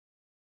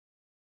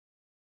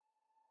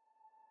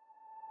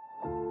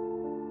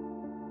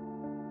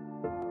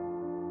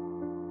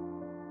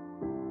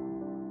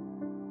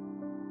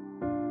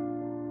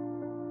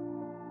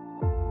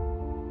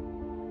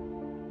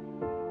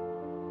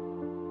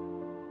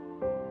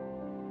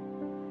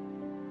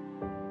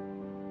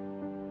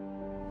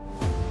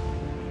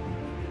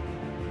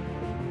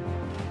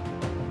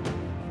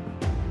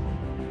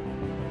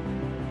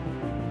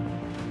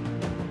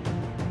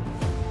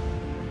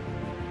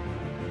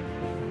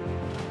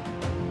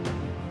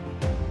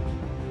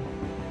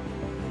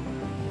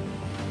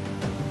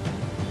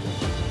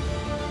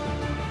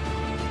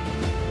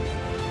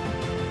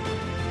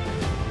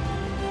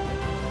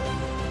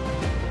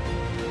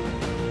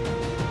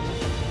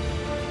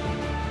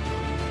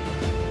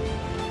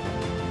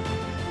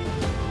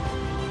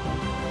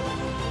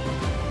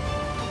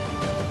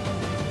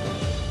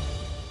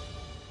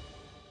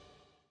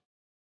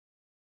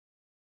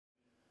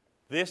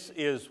This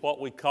is what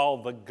we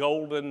call the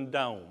Golden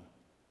Dome.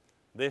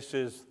 This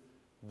is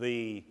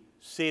the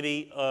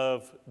city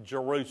of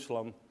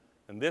Jerusalem.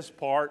 And this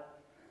part,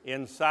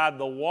 inside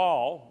the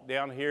wall,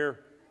 down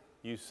here,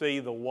 you see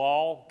the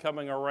wall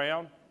coming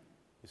around.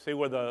 You see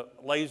where the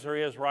laser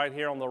is right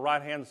here on the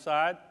right-hand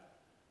side?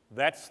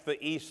 That's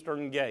the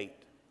eastern gate.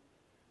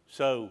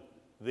 So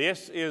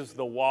this is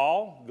the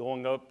wall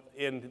going up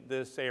in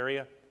this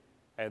area,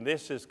 and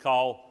this is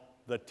called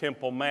the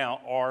Temple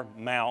Mount, or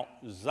Mount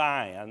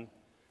Zion,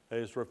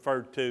 is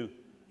referred to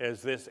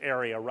as this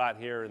area right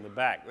here in the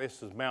back.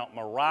 This is Mount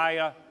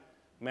Moriah,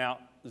 Mount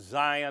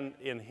Zion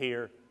in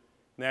here.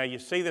 Now you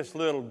see this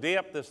little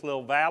dip, this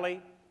little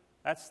valley?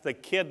 That's the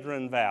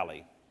Kidron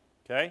Valley,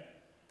 okay?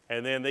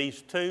 And then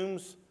these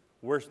tombs,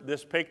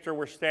 this picture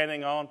we're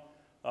standing on,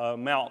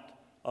 Mount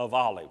of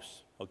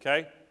Olives,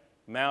 okay?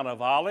 Mount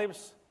of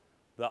Olives,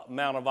 the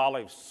Mount of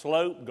Olives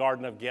slope,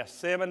 Garden of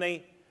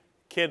Gethsemane,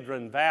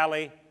 Kidron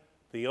Valley,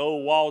 the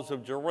old walls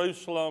of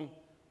Jerusalem,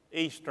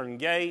 Eastern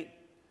Gate,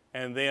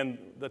 and then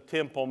the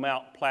Temple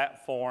Mount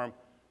platform,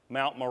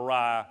 Mount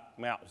Moriah,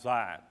 Mount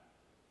Zion.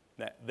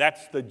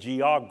 That's the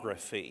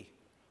geography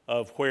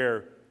of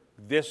where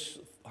this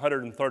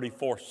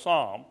 134th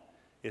Psalm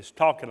is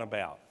talking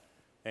about.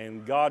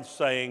 And God's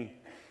saying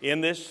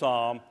in this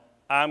Psalm,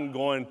 I'm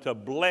going to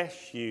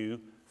bless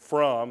you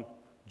from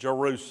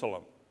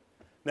Jerusalem.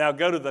 Now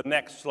go to the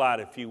next slide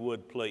if you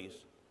would, please.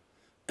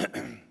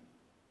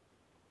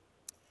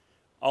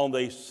 On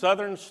the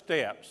southern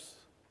steps,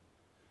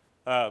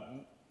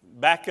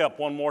 back up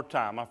one more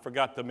time. I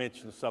forgot to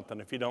mention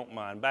something, if you don't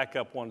mind. Back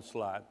up one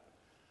slide.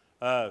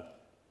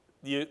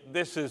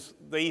 This is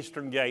the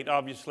eastern gate.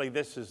 Obviously,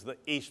 this is the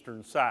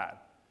eastern side.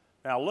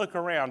 Now, look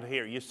around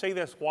here. You see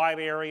this white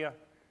area?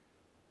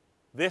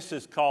 This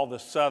is called the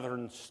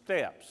southern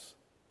steps.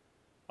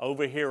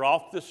 Over here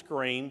off the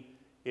screen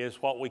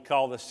is what we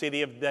call the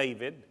city of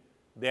David.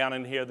 Down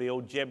in here, the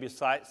old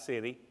Jebusite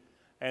city.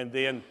 And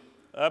then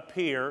up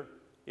here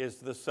is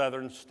the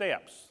southern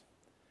steps.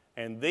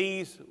 And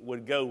these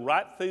would go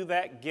right through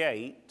that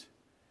gate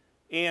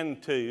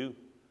into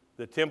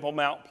the Temple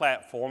Mount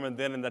platform. And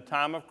then in the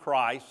time of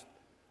Christ,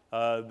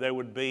 there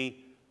would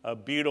be a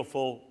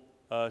beautiful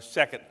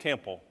second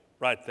temple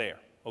right there,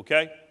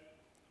 okay?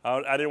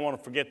 I didn't want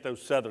to forget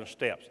those southern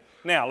steps.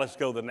 Now, let's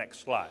go to the next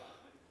slide.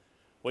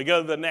 We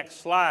go to the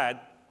next slide,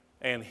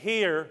 and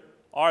here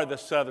are the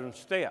southern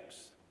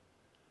steps.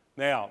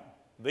 Now,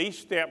 these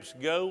steps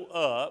go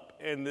up,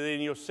 and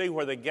then you'll see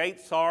where the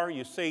gates are.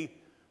 You see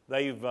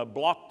they've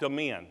blocked them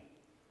in.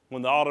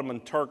 When the Ottoman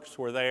Turks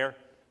were there,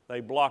 they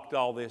blocked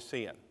all this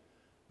in.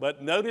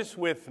 But notice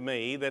with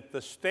me that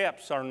the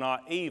steps are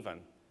not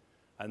even.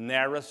 A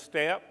narrow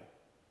step,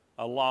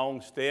 a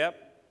long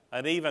step,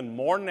 an even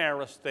more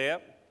narrow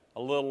step,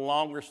 a little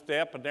longer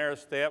step, a narrow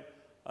step,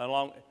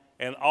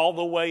 and all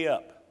the way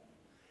up.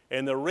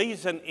 And the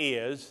reason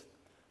is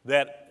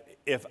that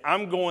if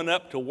I'm going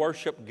up to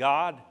worship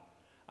God,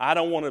 I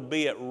don't want to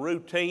be at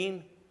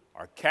routine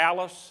or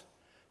callous,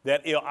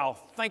 that I'll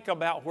think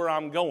about where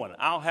I'm going.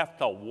 I'll have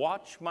to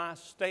watch my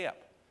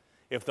step.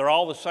 If they're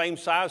all the same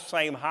size,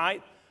 same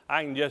height,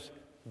 I can just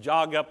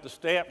jog up the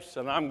steps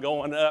and I'm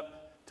going up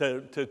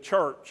to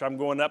church. I'm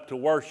going up to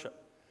worship.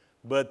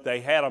 But they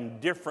had them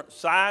different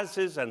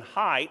sizes and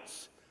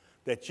heights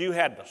that you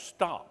had to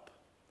stop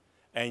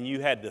and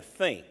you had to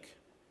think.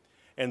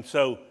 And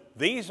so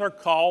these are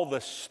called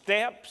the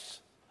steps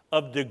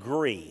of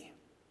degree.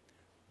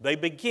 They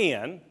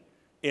begin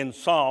in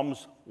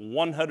Psalms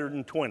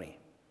 120.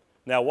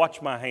 Now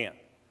watch my hand.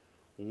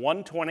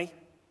 120,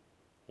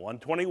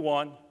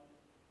 121,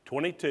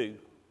 22,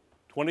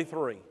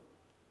 23,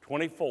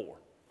 24,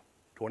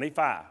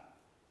 25,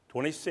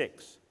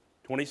 26,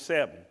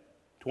 27,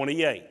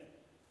 28,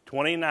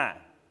 29,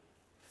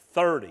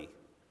 30,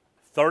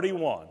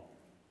 31,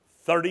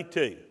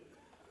 32.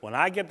 When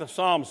I get to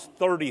Psalms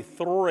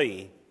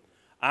 33,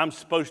 I'm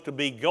supposed to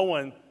be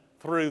going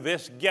through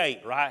this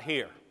gate right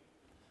here.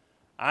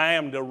 I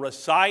am to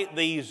recite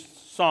these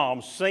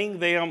psalms, sing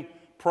them,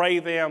 pray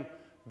them,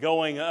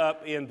 going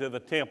up into the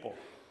temple.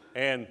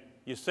 And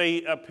you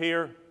see up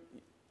here,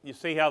 you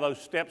see how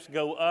those steps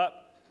go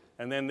up?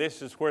 And then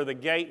this is where the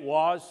gate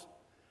was.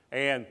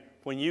 And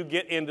when you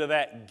get into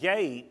that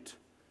gate,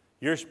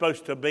 you're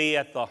supposed to be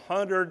at the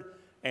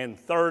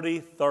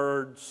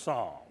 133rd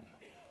Psalm.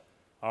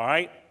 All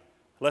right?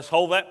 Let's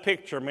hold that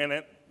picture a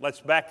minute. Let's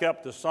back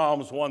up to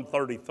Psalms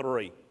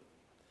 133.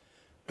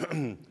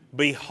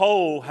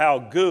 Behold how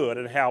good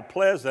and how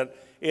pleasant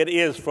it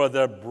is for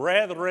the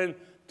brethren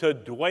to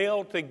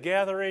dwell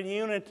together in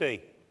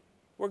unity.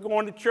 We're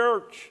going to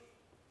church.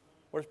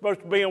 We're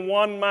supposed to be in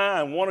one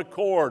mind, one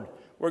accord.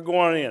 We're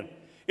going in.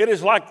 It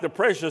is like the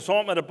precious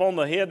ointment upon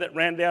the head that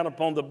ran down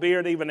upon the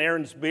beard, even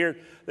Aaron's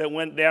beard that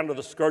went down to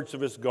the skirts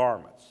of his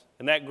garments.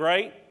 Isn't that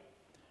great?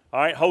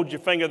 All right, hold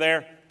your finger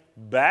there.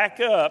 Back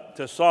up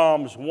to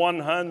Psalms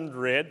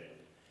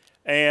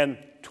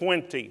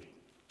 120.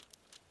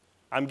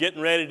 I'm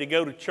getting ready to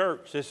go to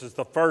church. This is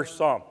the first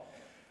Psalm.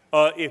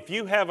 If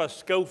you have a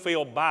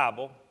Schofield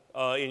Bible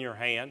in your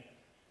hand,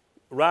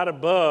 right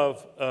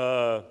above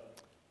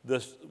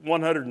this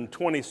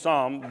 120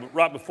 Psalm,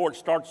 right before it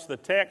starts the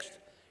text,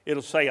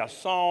 it'll say a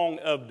song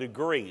of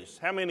degrees.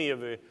 How many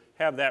of you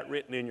have that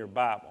written in your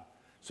Bible?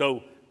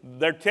 So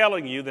they're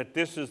telling you that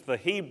this is the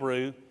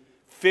Hebrew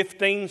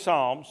 15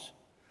 Psalms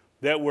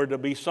that were to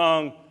be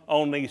sung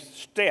on these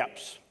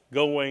steps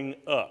going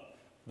up,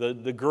 the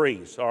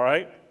degrees, all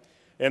right?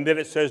 And then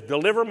it says,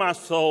 deliver my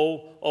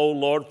soul, O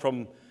Lord,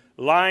 from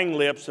lying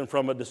lips and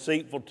from a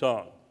deceitful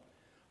tongue.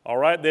 All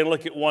right, then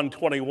look at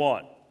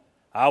 121.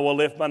 I will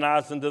lift mine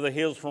eyes unto the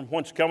hills from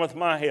whence cometh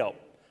my help.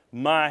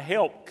 My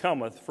help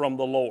cometh from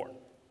the Lord.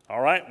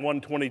 All right,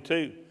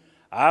 122.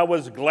 I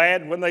was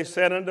glad when they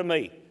said unto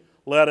me,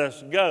 let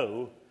us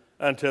go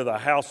unto the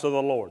house of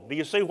the Lord. Do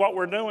you see what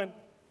we're doing?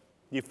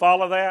 You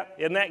follow that?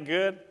 Isn't that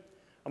good?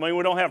 I mean,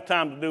 we don't have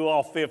time to do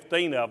all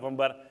 15 of them,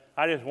 but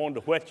I just wanted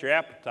to whet your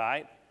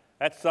appetite.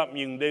 That's something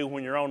you can do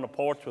when you're on the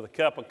porch with a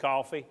cup of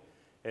coffee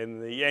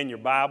and your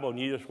Bible, and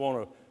you just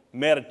want to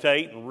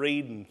meditate and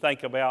read and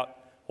think about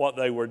what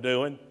they were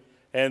doing.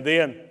 And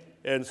then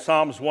in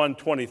Psalms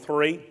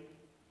 123,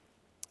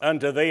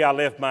 unto thee I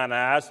lift mine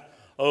eyes,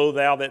 O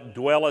thou that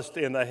dwellest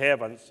in the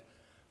heavens.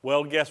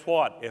 Well, guess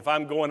what? If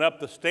I'm going up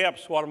the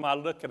steps, what am I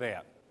looking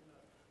at?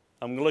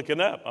 I'm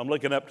looking up. I'm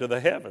looking up to the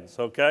heavens,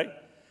 okay?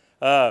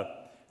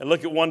 And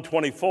look at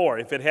 124.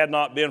 If it had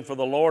not been for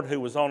the Lord who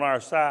was on our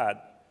side,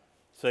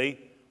 see,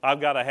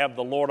 I've got to have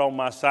the Lord on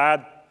my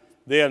side.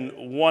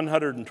 Then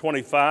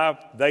 125,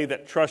 they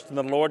that trust in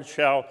the Lord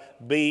shall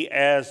be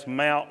as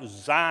Mount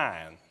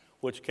Zion,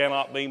 which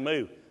cannot be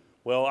moved.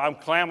 Well, I'm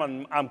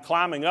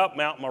climbing up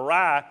Mount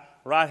Moriah.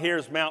 Right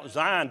here's Mount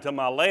Zion to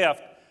my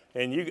left,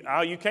 and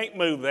you can't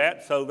move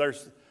that. So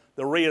there's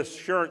the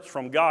reassurance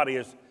from God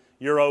is,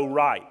 you're all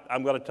right.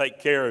 I'm going to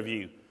take care of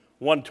you.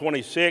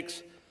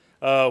 126,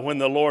 when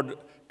the Lord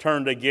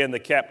turned again the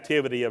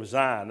captivity of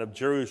Zion, of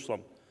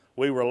Jerusalem,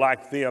 we were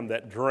like them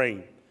that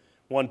dream.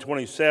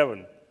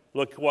 127,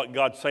 look what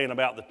God's saying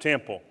about the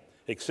temple.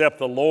 Except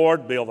the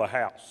Lord build the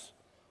house,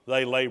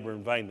 they labor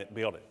in vain that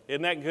build it.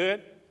 Isn't that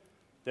good?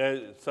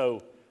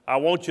 So I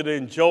want you to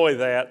enjoy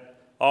that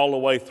all the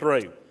way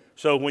through.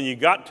 So when you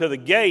got to the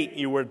gate,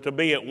 you were to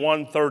be at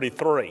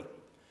 133.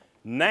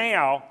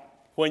 Now,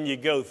 when you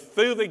go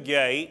through the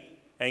gate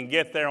and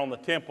get there on the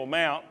Temple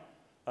Mount,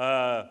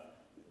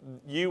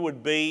 you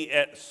would be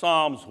at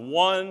Psalms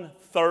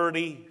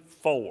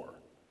 134.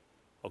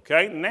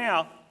 Okay,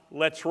 now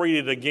let's read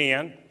it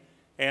again,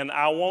 and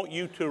I want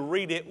you to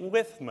read it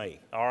with me,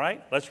 all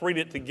right? Let's read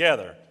it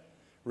together.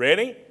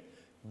 Ready?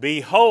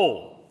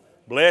 Behold,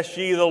 bless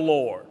ye the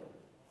Lord,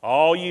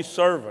 all ye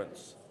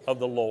servants of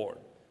the Lord,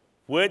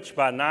 which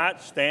by night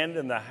stand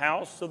in the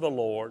house of the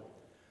Lord.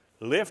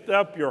 Lift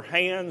up your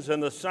hands in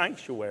the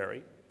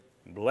sanctuary.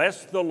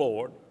 Bless the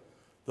Lord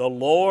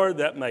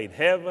that made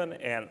heaven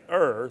and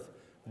earth.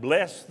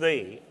 Bless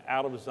thee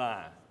out of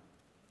Zion.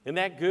 Isn't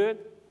that good?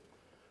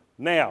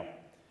 Now,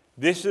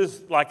 this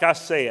is, like I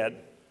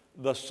said,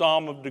 the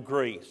Psalm of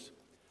degrees.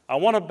 I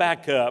want to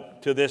back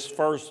up to this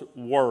first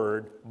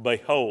word,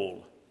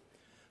 behold.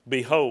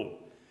 Behold.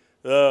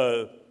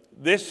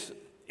 This,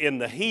 in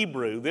the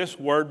Hebrew, this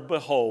word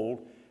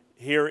behold,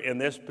 here in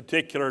this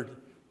particular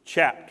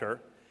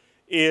chapter,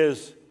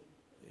 is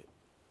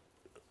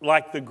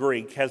like the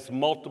Greek, has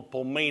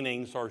multiple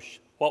meanings, or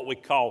what we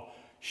call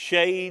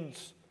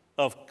shades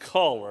of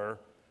color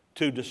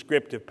to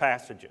descriptive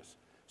passages.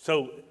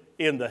 So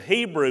in the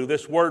Hebrew,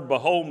 this word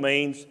behold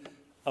means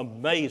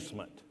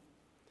amazement.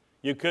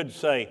 You could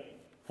say,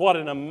 what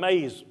an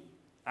amazement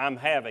I'm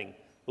having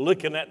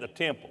looking at the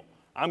temple.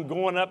 I'm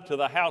going up to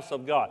the house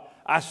of God.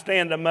 I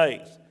stand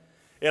amazed.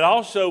 It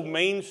also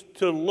means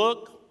to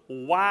look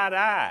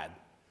wide-eyed.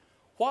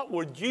 What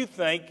would you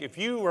think if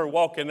you were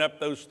walking up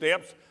those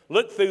steps,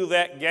 looked through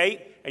that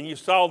gate, and you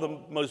saw the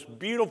most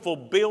beautiful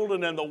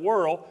building in the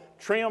world,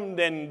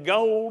 trimmed in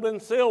gold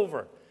and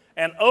silver,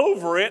 and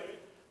over it,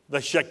 the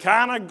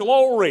Shekinah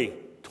glory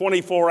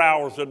 24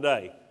 hours a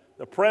day,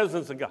 the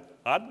presence of God?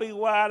 I'd be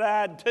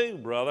wide-eyed too,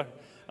 brother.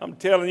 I'm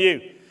telling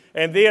you.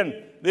 And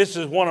then this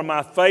is one of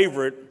my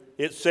favorite.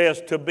 It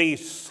says to be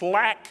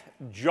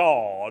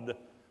slack-jawed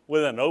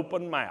with an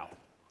open mouth.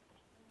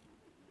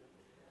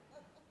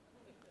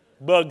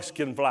 Bugs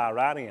can fly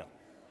right in.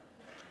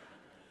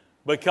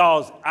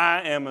 Because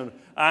I am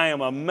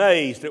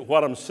amazed at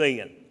what I'm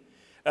seeing.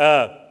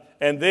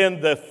 And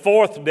then the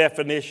fourth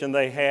definition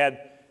they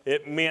had,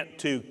 it meant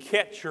to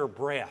catch your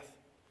breath.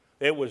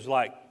 It was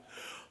like,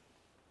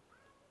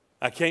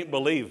 I can't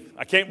believe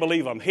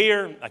I'm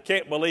here. I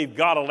can't believe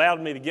God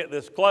allowed me to get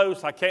this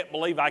close. I can't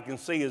believe I can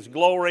see His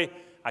glory.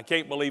 I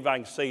can't believe I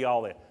can see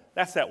all that.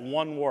 That's that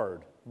one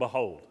word,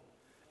 behold,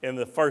 in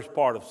the first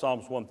part of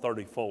Psalms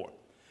 134.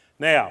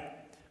 Now,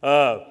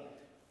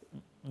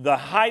 the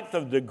height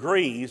of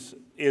degrees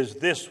is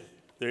this.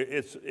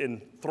 It's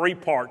in three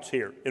parts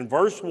here. In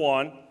verse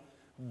 1,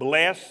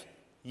 bless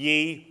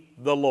ye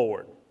the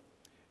Lord.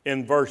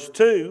 In verse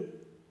 2,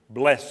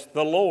 bless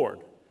the Lord.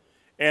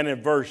 And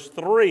in verse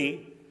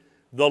 3,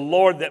 the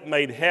Lord that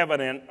made heaven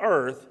and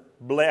earth,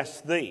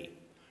 bless thee.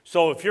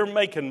 So if you're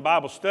making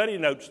Bible study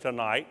notes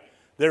tonight,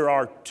 there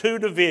are two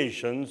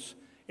divisions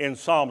in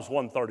Psalms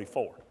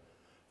 134.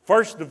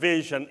 First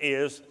division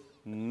is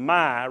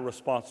my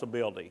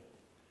responsibility.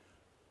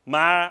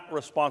 My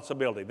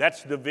responsibility.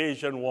 That's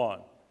division one.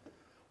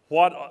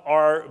 What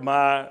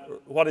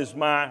is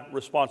my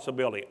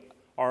responsibility?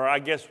 Or I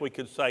guess we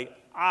could say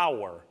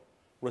our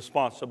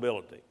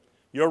responsibility.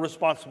 Your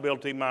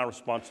responsibility, my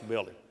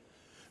responsibility.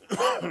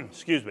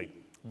 Excuse me.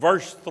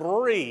 Verse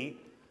 3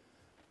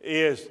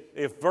 is,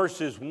 if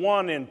verses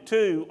 1 and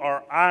 2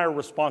 are our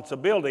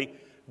responsibility,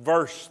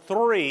 verse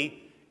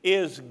 3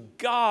 is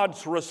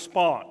God's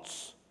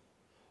response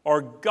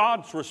or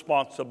God's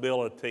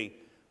responsibility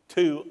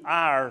to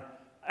our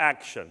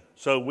action.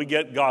 So we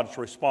get God's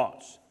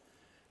response.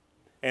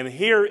 And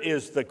here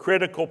is the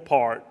critical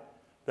part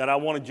that I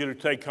wanted you to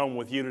take home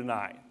with you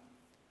tonight.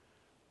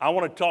 I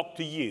want to talk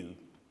to you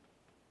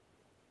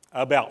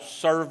about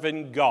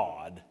serving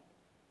God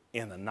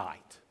in the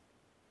night.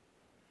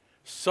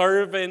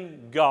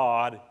 Serving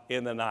God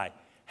in the night.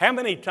 How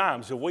many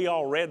times have we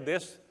all read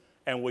this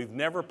and we've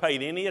never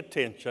paid any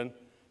attention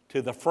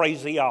to the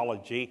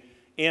phraseology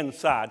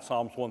inside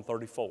Psalms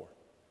 134?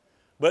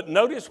 But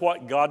notice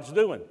what God's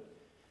doing.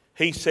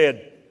 He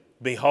said,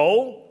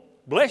 behold,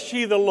 bless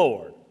ye the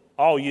Lord,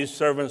 all you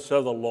servants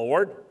of the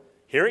Lord.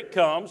 Here it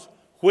comes,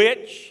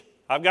 which,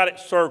 I've got it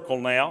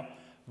circled now,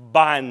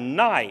 by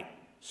night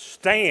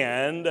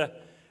stand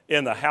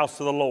in the house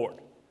of the Lord.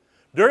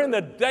 During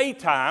the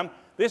daytime,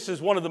 this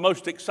is one of the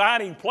most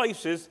exciting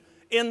places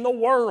in the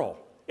world.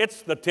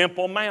 It's the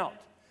Temple Mount.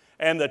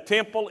 And the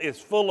temple is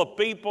full of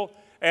people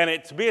and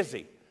it's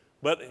busy.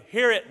 But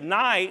here at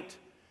night,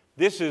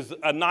 this is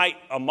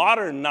a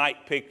modern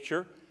night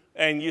picture,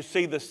 and you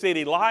see the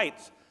city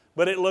lights,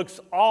 but it looks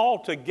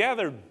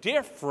altogether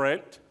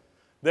different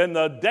than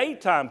the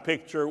daytime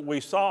picture we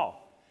saw.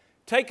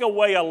 Take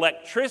away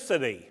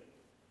electricity,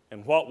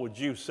 and what would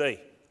you see?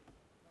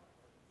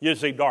 You'd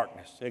see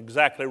darkness.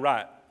 Exactly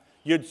right.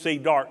 You'd see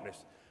darkness,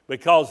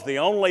 because the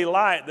only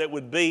light that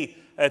would be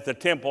at the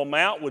Temple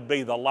Mount would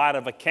be the light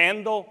of a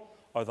candle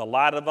or the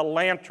light of a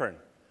lantern.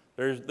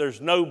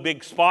 There's no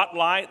big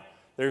spotlight.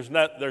 There's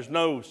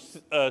no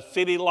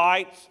city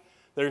lights.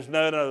 There's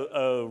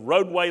no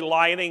roadway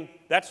lighting.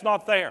 That's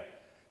not there.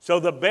 So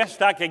the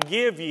best I could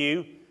give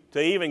you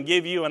to even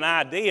give you an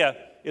idea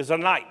is a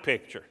night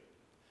picture.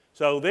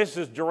 So this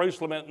is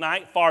Jerusalem at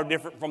night, far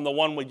different from the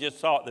one we just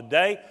saw at the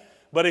day.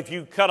 But if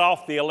you cut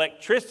off the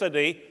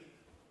electricity,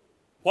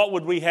 what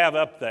would we have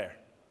up there?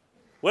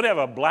 We'd have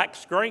a black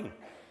screen.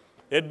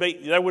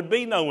 There would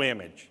be no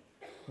image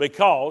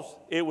because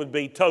it would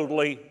be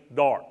totally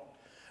dark.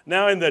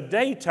 Now, in the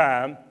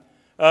daytime,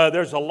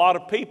 there's a lot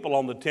of people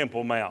on the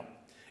Temple Mount.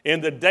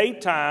 In the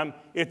daytime,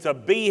 it's a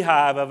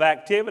beehive of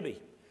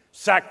activity.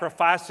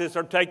 Sacrifices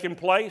are taking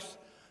place.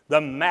 The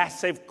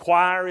massive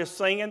choir is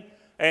singing.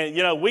 And,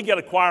 you know, we get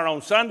a choir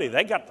on Sunday.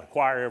 They got the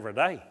choir every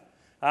day.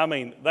 I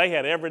mean, they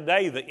had every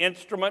day the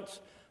instruments.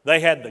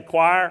 They had the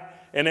choir,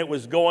 and it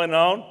was going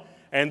on.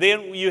 And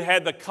then you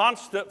had the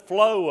constant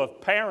flow of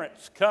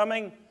parents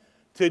coming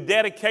to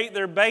dedicate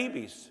their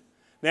babies.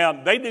 Now,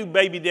 they do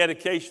baby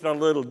dedication a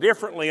little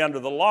differently under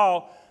the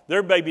law.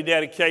 Their baby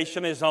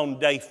dedication is on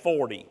day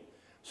 40.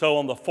 So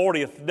on the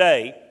 40th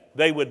day,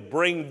 they would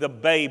bring the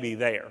baby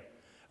there.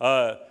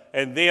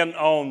 And then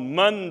on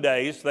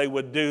Mondays, they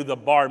would do the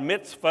bar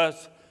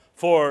mitzvahs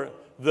for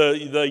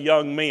the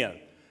young men.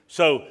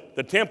 So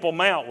the Temple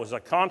Mount was a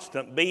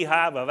constant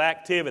beehive of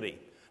activity.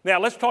 Now,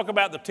 let's talk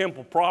about the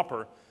temple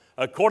proper.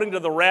 According to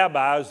the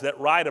rabbis that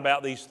write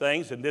about these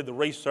things and did the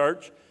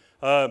research,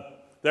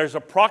 there's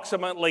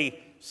approximately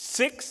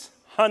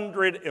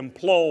 600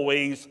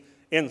 employees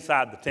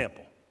inside the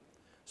temple.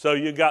 So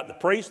you've got the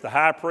priest, the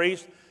high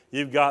priest,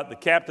 you've got the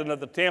captain of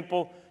the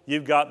temple,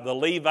 you've got the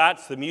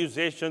Levites, the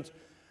musicians,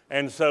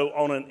 and so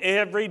on an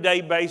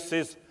everyday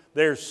basis,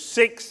 there's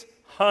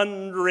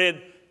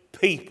 600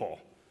 people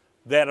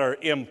that are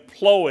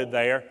employed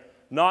there,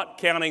 not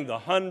counting the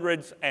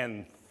hundreds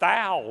and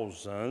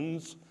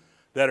thousands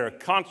that are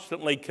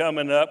constantly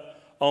coming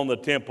up on the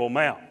Temple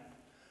Mount.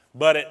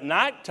 But at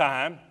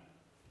nighttime,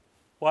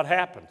 what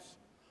happens?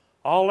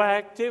 All the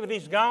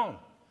activity's gone.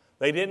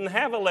 They didn't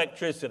have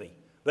electricity.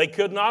 They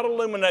could not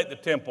illuminate the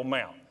Temple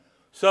Mount.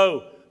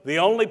 So the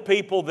only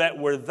people that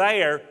were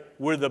there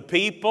were the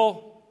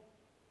people,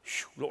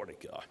 Lord of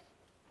God,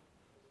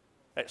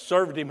 that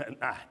served him at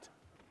night.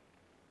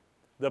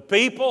 The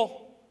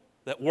people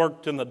that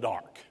worked in the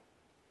dark.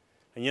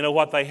 And you know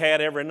what they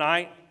had every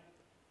night?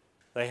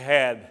 They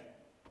had,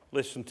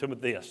 listen to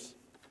this,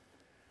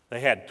 they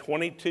had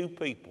 22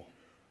 people,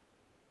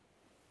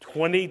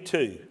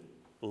 22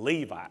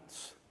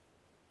 Levites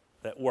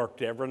that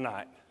worked every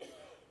night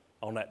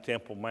on that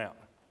Temple Mount.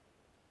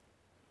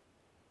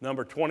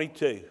 Number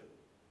 22,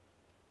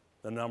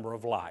 the number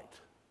of light.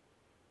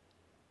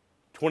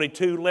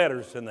 22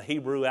 letters in the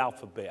Hebrew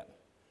alphabet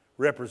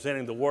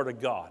representing the Word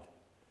of God.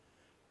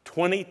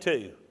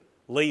 22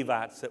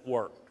 Levites that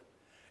worked.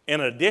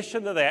 In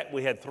addition to that,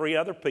 we had 3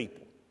 other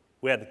people.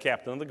 We had the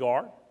captain of the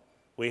guard.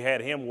 We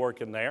had him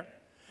working there.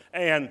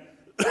 And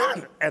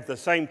at the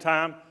same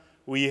time,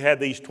 we had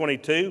these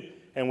 22,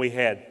 and we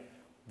had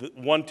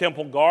one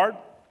temple guard,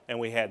 and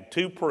we had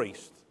 2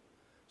 priests.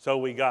 So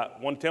we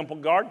got 1 temple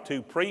guard,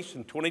 2 priests,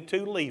 and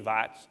 22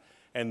 Levites,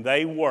 and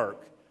they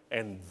work,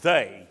 and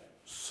they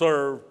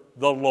serve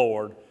the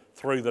Lord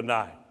through the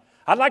night.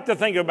 I'd like to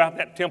think about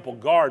that temple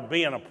guard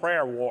being a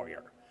prayer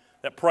warrior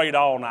that prayed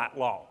all night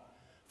long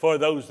for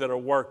those that are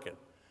working.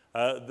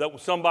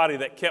 Somebody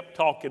that kept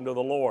talking to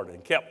the Lord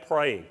and kept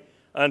praying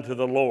unto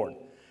the Lord.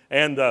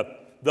 And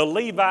the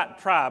Levite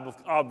tribe,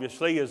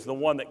 obviously, is the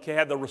one that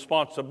had the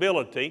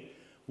responsibility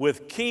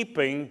with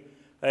keeping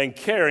and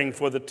caring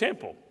for the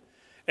temple.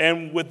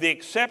 And with the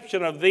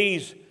exception of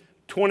these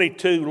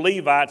 22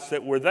 Levites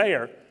that were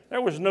there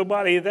was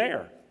nobody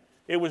there.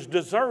 It was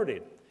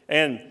deserted,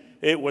 and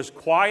it was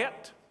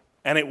quiet,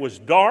 and it was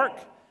dark,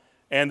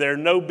 and there are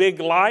no big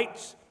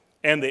lights,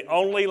 and the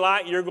only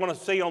light you're going to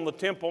see on the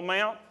Temple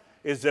Mount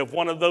is if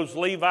one of those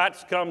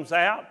Levites comes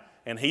out,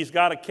 and he's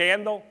got a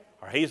candle,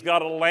 or he's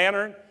got a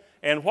lantern,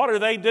 and what are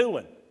they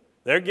doing?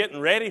 They're getting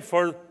ready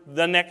for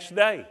the next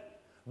day.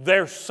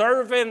 They're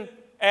serving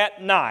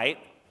at night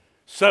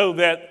so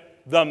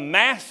that the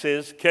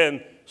masses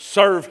can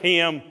serve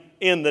him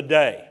in the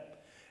day.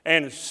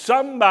 And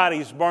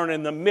somebody's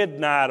burning the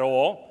midnight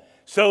oil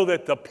so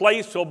that the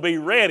place will be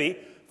ready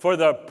for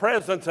the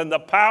presence and the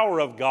power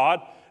of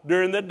God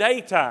during the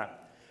daytime.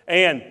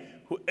 And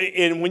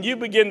when you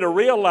begin to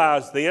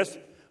realize this,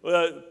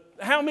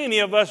 how many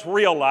of us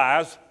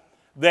realize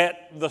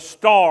that the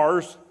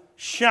stars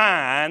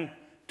shine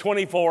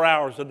 24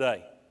 hours a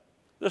day?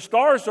 The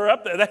stars are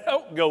up there. They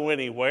don't go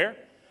anywhere.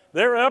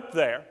 They're up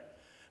there.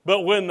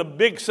 But when the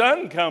big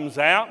sun comes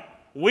out,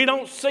 we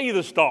don't see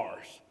the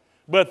stars,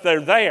 but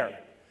they're there.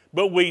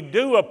 But we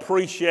do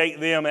appreciate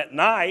them at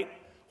night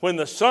when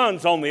the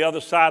sun's on the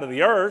other side of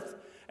the earth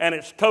and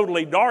it's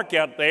totally dark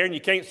out there and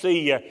you can't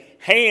see your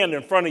hand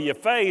in front of your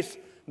face.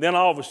 Then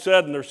all of a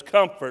sudden there's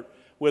comfort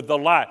with the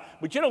light.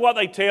 But you know what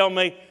they tell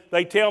me?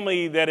 They tell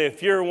me that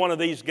if you're one of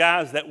these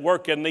guys that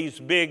work in these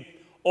big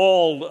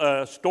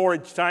oil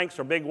storage tanks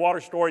or big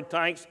water storage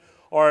tanks,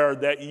 or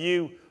that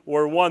you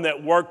were one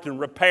that worked and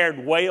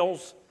repaired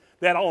wells,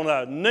 that on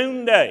a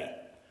noonday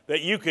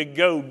that you could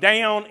go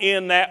down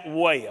in that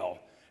well,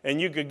 and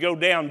you could go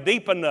down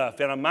deep enough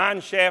in a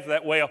mine shaft of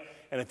that well,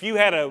 and if you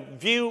had a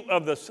view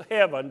of the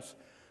heavens,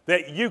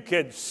 that you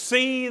could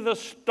see the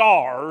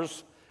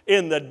stars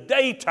in the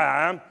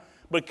daytime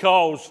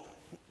because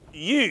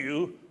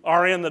you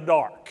are in the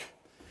dark.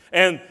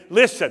 And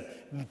listen,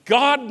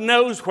 God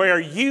knows where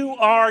you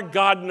are.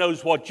 God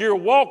knows what you're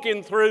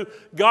walking through.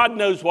 God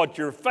knows what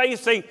you're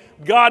facing.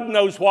 God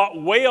knows what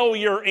well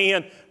you're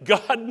in.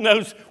 God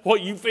knows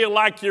what you feel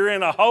like you're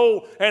in a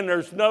hole and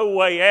there's no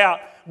way out.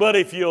 But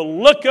if you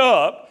look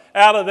up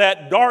out of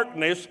that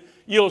darkness,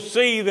 you'll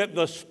see that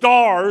the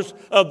stars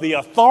of the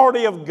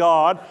authority of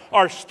God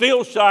are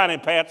still shining,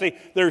 Patsy.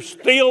 They're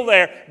still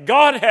there.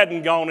 God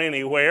hadn't gone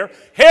anywhere.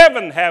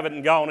 Heaven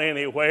hadn't gone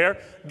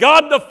anywhere.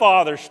 God the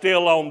Father's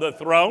still on the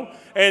throne.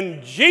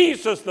 And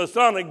Jesus, the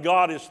Son of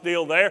God, is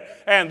still there.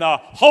 And the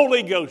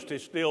Holy Ghost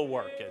is still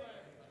working.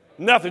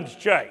 Nothing's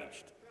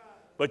changed.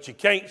 But you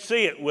can't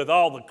see it with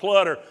all the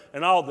clutter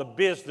and all the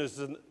business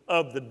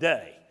of the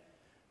day.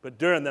 But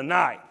during the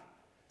night,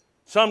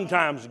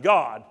 sometimes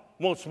God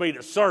wants me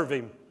to serve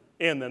him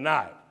in the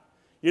night.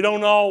 You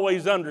don't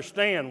always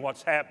understand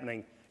what's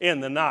happening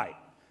in the night.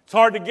 It's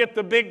hard to get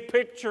the big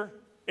picture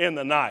in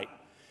the night.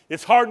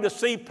 It's hard to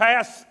see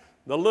past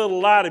the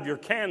little light of your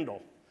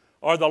candle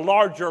or the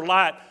larger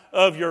light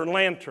of your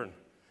lantern.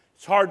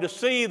 It's hard to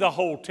see the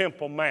whole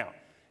Temple Mount.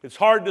 It's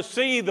hard to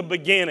see the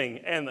beginning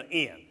and the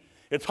end.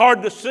 It's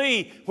hard to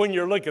see when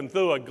you're looking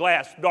through a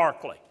glass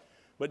darkly.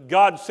 But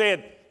God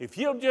said, if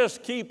you'll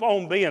just keep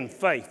on being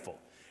faithful,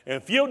 and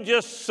if you'll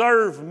just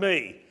serve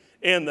me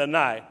in the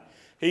night,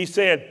 he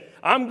said,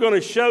 I'm going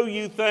to show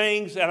you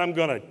things and I'm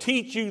going to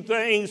teach you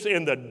things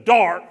in the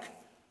dark.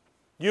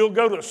 You'll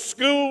go to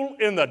school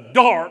in the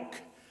dark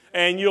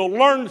and you'll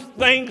learn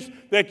things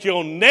that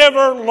you'll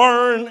never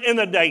learn in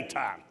the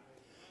daytime.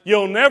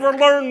 You'll never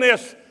learn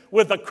this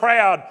with a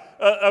crowd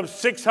of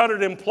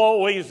 600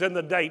 employees in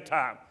the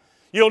daytime.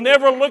 You'll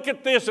never look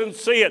at this and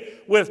see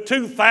it with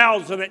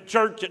 2,000 at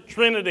church at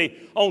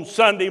Trinity on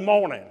Sunday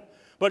morning.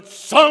 But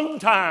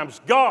sometimes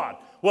God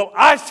will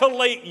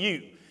isolate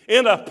you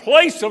in a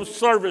place of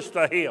service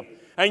to him.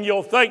 And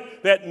you'll think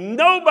that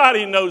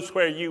nobody knows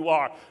where you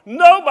are.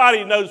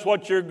 Nobody knows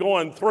what you're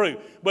going through.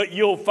 But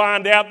you'll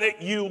find out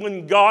that you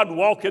and God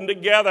walking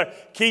together,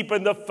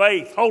 keeping the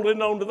faith,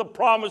 holding on to the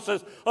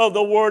promises of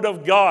the Word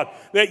of God,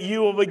 that you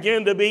will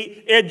begin to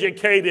be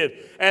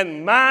educated.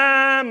 And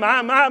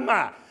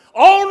my.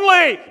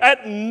 Only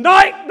at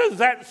night does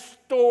that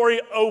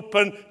story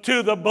open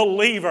to the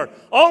believer.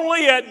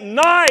 Only at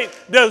night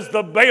does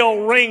the bell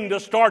ring to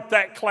start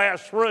that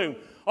classroom.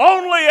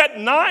 Only at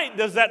night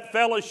does that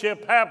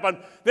fellowship happen,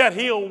 that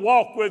He'll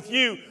walk with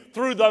you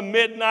through the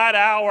midnight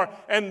hour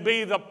and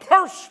be the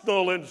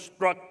personal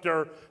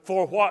instructor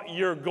for what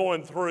you're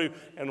going through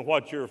and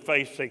what you're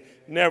facing,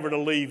 never to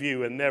leave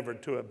you and never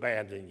to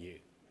abandon you.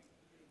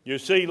 You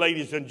see,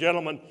 ladies and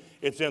gentlemen,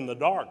 it's in the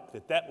dark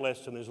that that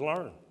lesson is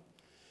learned.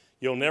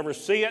 You'll never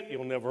see it.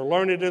 You'll never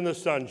learn it in the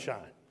sunshine.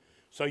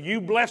 So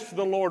you bless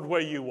the Lord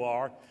where you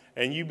are,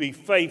 and you be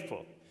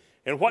faithful.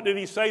 And what did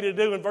He say to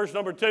do in verse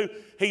number 2?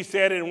 He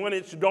said, and when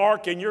it's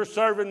dark and you're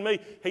serving me,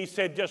 He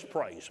said, just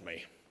praise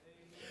me.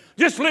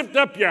 Just lift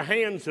up your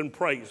hands and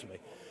praise me.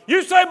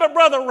 You say, but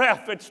Brother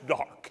Ralph, it's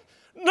dark.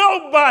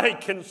 Nobody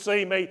can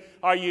see me.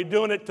 Are you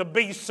doing it to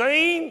be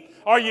seen?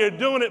 Or are you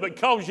doing it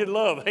because you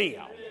love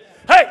Him?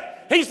 Hey!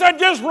 He said,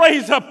 just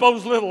raise up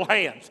those little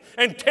hands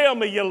and tell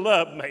me you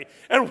love me.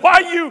 And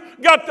while you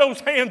got those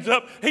hands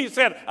up, He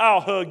said, I'll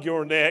hug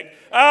your neck.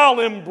 I'll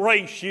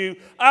embrace you.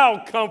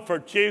 I'll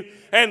comfort you.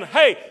 And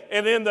hey,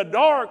 and in the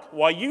dark,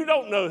 while you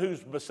don't know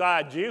who's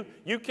beside you,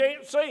 you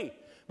can't see.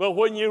 But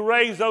when you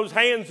raise those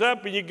hands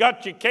up and you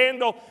got your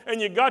candle and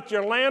you got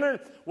your lantern,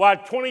 why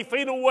 20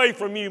 feet away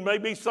from you may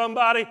be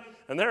somebody,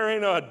 and they're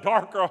in a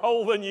darker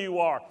hole than you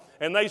are.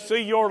 And they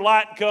see your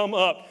light come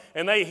up,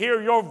 and they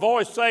hear your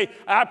voice say,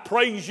 I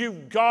praise you,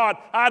 God.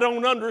 I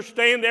don't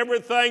understand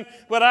everything,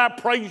 but I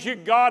praise you,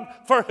 God,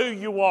 for who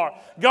you are.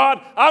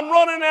 God, I'm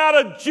running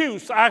out of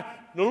juice. I'm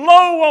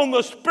low on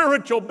the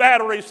spiritual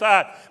battery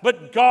side.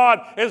 But God,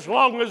 as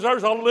long as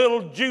there's a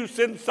little juice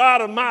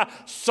inside of my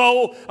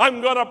soul, I'm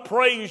going to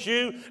praise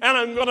you and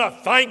I'm going to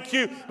thank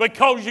you,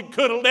 because you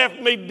could have left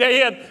me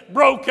dead,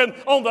 broken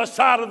on the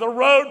side of the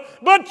road.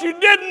 But you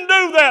didn't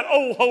do that,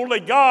 oh holy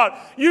God.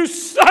 You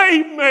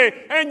saved me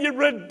and you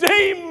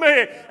redeemed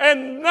me.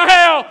 And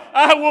now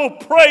I will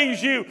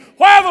praise you.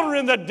 Whether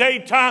in the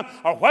daytime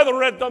or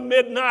whether at the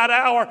midnight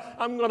hour,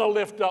 I'm going to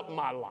lift up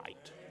my light.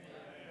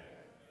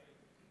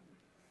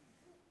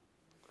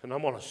 And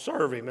I'm going to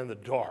serve Him in the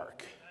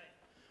dark.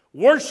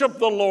 Worship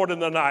the Lord in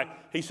the night.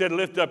 He said,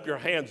 lift up your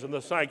hands in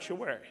the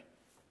sanctuary.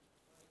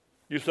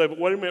 You say, but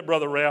wait a minute,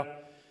 Brother Ralph.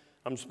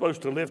 I'm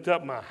supposed to lift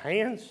up my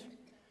hands?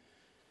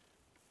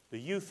 Do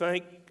you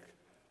think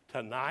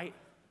tonight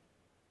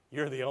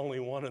you're the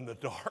only one in the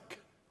dark?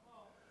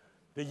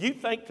 Do you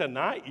think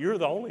tonight you're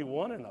the only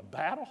one in a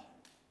battle?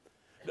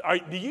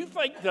 Do you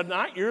think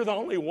tonight you're the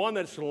only one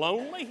that's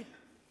lonely?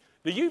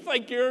 Do you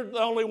think you're the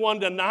only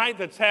one tonight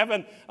that's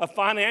having a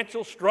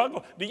financial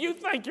struggle? Do you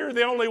think you're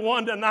the only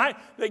one tonight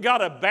that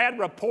got a bad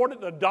report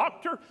at the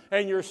doctor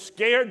and you're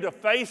scared to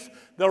face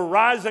the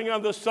rising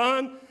of the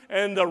sun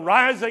and the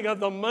rising of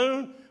the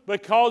moon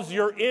because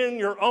you're in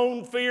your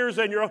own fears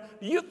and your own?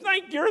 Do you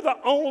think you're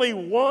the only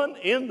one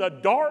in the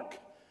dark?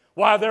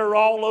 Why, they're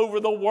all over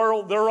the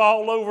world. They're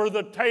all over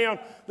the town.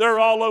 They're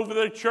all over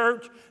the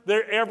church.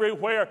 They're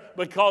everywhere.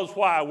 Because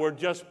why? We're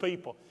just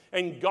people.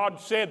 And God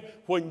said,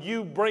 when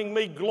you bring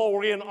me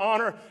glory and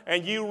honor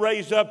and you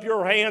raise up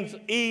your hands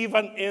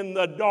even in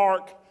the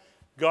dark,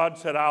 God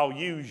said, I'll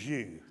use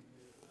you.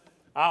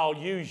 I'll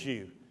use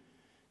you.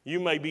 You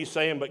may be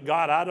saying, but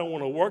God, I don't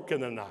want to work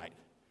in the night.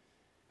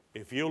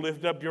 If you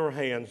lift up your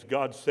hands,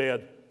 God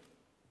said,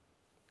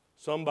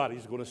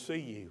 somebody's going to see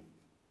you.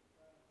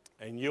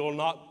 And they'll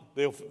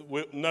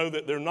know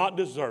that they're not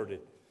deserted.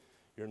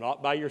 You're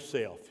not by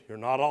yourself. You're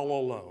not all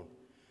alone.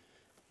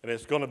 And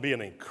it's going to be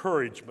an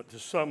encouragement to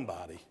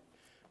somebody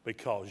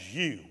because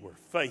you were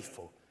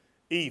faithful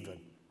even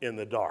in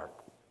the dark.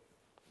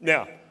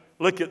 Now,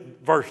 look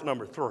at verse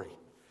number 3.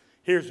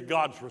 Here's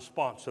God's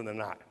response in the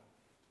night.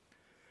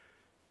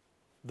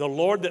 The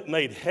Lord that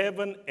made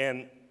heaven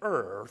and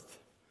earth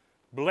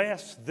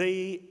bless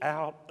thee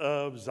out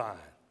of Zion.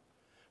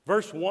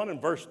 Verse 1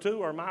 and verse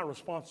 2 are my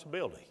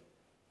responsibility.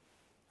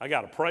 I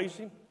got to praise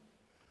Him.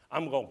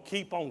 I'm going to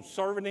keep on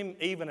serving Him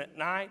even at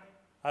night.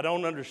 I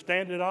don't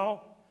understand it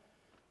all.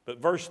 But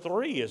verse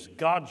 3 is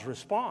God's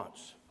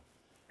response.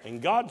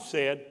 And God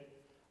said,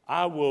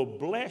 I will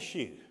bless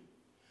you.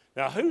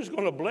 Now, who's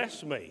going to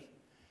bless me?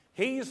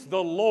 He's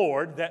the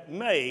Lord that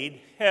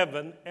made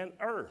heaven and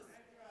earth.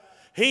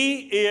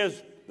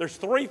 There's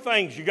 3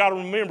 things you got to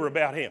remember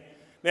about Him.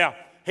 Now,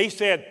 He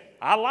said,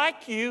 I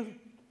like you.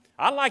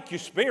 I like your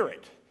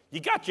spirit.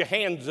 You got your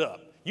hands up.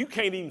 You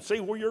can't even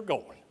see where you're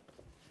going.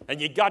 And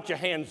you got your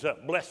hands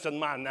up, blessing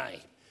my name.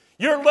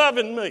 You're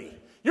loving me.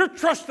 You're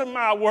trusting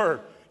my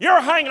word. You're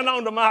hanging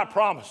on to my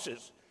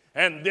promises.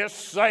 And this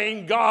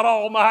same God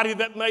Almighty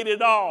that made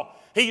it all,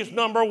 He's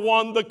number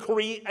one, the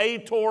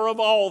creator of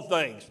all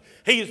things.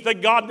 He's the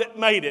God that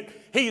made it.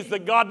 He's the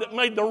God that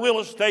made the real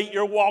estate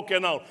you're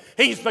walking on.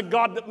 He's the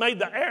God that made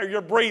the air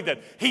you're breathing.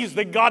 He's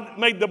the God that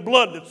made the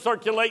blood that's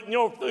circulating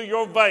through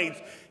your veins.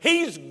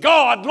 He's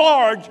God,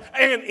 large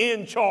and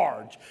in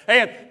charge.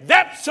 And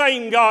that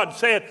same God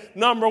said,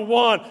 number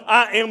one,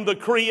 I am the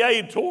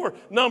creator.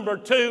 Number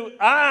two,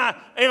 I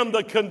am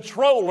the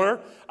controller.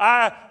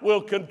 I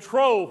will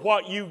control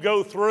what you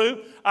go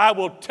through. I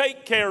will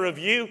take care of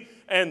you.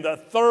 And the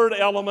third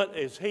element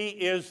is He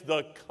is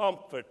the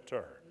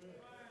comforter.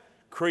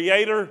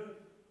 Creator,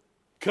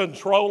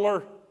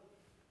 controller,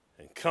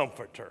 and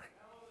Comforter.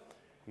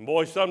 And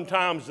boy,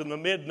 sometimes in the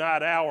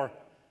midnight hour,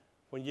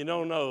 when you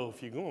don't know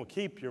if you're going to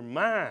keep your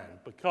mind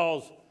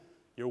because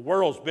your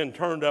world's been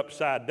turned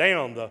upside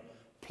down, the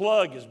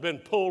plug has been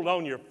pulled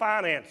on your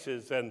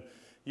finances, and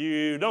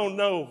you don't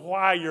know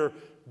why your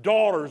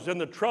daughter's in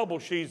the trouble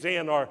she's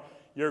in, or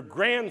your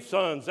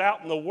grandson's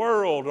out in the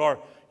world, or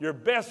your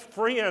best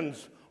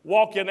friend's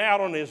walking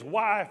out on his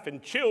wife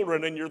and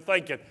children, and you're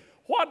thinking,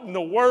 what in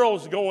the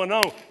world's going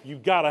on?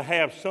 You've got to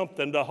have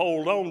something to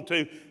hold on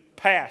to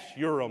past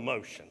your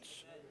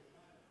emotions.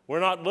 We're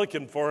not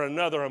looking for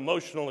another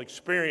emotional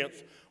experience.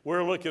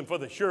 We're looking for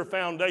the sure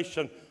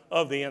foundation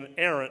of the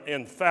inerrant,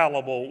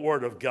 infallible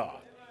Word of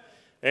God.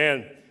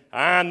 And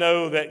I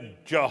know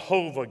that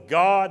Jehovah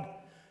God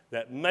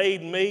that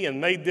made me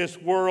and made this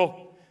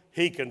world,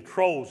 He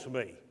controls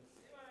me.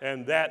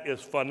 And that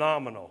is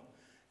phenomenal.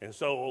 And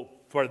so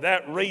for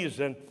that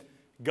reason,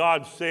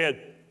 God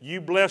said, you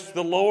bless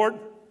the Lord,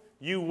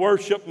 you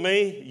worship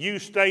me, you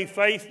stay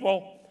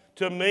faithful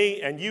to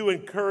me, and you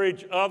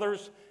encourage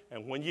others.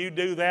 And when you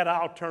do that,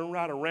 I'll turn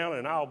right around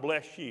and I'll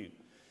bless you.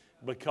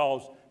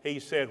 Because He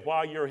said,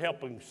 while you're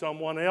helping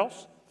someone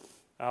else,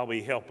 I'll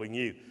be helping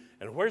you.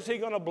 And where's He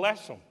going to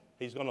bless them?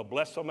 He's going to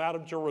bless them out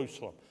of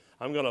Jerusalem.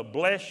 I'm going to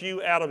bless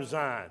you out of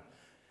Zion.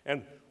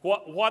 And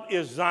what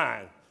is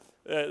Zion?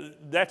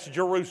 That's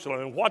Jerusalem.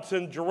 And what's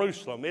in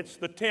Jerusalem? It's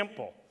the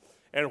temple.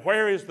 And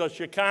where is the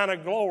Shekinah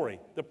glory?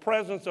 The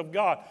presence of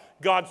God.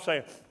 God's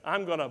saying,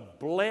 I'm going to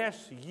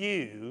bless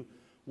you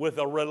with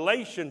a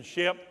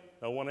relationship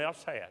no one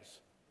else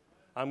has.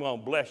 I'm going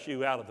to bless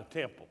you out of the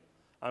temple.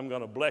 I'm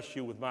going to bless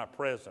you with my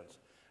presence.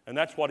 And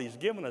that's what He's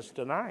given us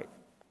tonight.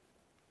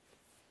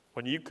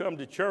 When you come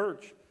to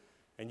church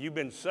and you've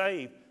been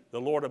saved,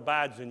 the Lord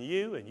abides in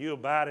you and you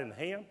abide in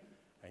Him,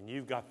 and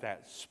you've got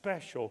that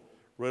special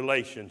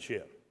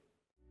relationship.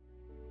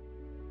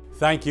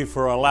 Thank you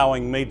for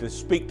allowing me to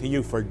speak to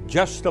you for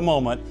just a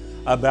moment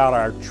about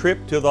our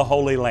trip to the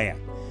Holy Land.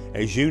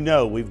 As you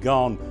know, we've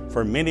gone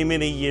for many,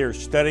 many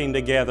years studying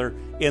together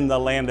in the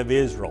land of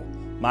Israel.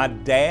 My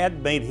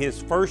dad made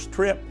his first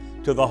trip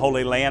to the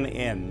Holy Land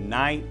in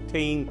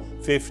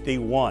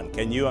 1951.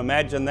 Can you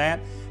imagine that?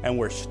 And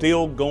we're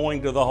still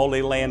going to the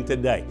Holy Land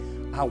today.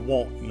 I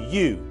want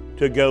you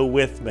to go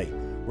with me.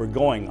 We're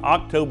going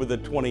October the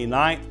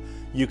 29th.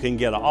 You can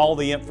get all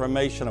the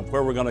information of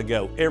where we're going to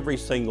go every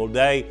single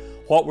day,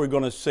 what we're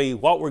going to see,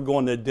 what we're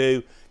going to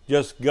do.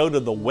 Just go to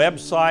the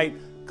website,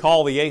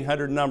 call the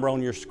 800 number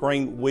on your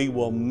screen. We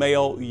will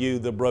mail you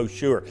the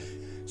brochure.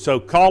 So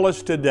call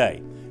us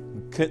today.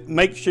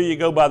 Make sure you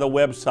go by the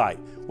website.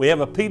 We have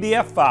a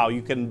PDF file.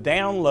 You can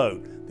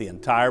download the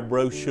entire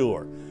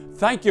brochure.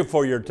 Thank you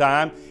for your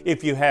time.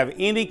 If you have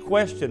any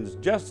questions,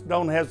 just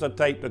don't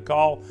hesitate to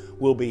call.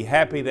 We'll be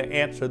happy to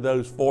answer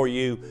those for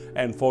you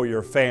and for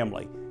your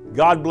family.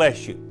 God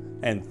bless you,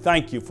 and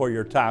thank you for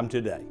your time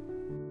today.